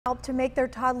help to make their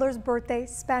toddler's birthday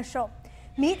special.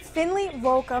 Meet Finley.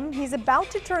 He's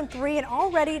about to turn 3 and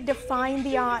already defying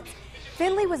the odds.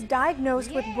 Finley was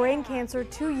diagnosed with brain cancer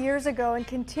 2 years ago and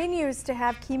continues to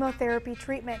have chemotherapy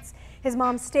treatments. His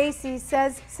mom, Stacy,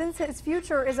 says since his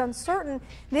future is uncertain,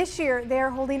 this year they are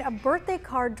holding a birthday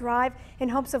card drive in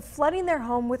hopes of flooding their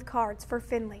home with cards for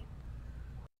Finley.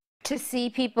 To see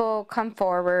people come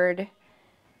forward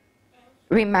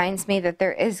reminds me that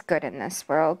there is good in this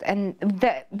world and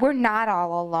that we're not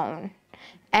all alone.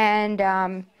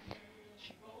 And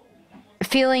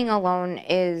feeling alone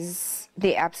is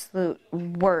the absolute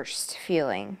worst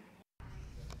feeling.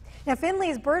 Now,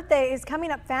 Finley's birthday is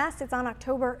coming up fast. It's on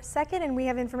October 2nd, and we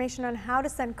have information on how to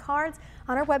send cards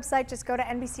on our website. Just go to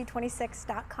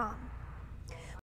NBC26.com.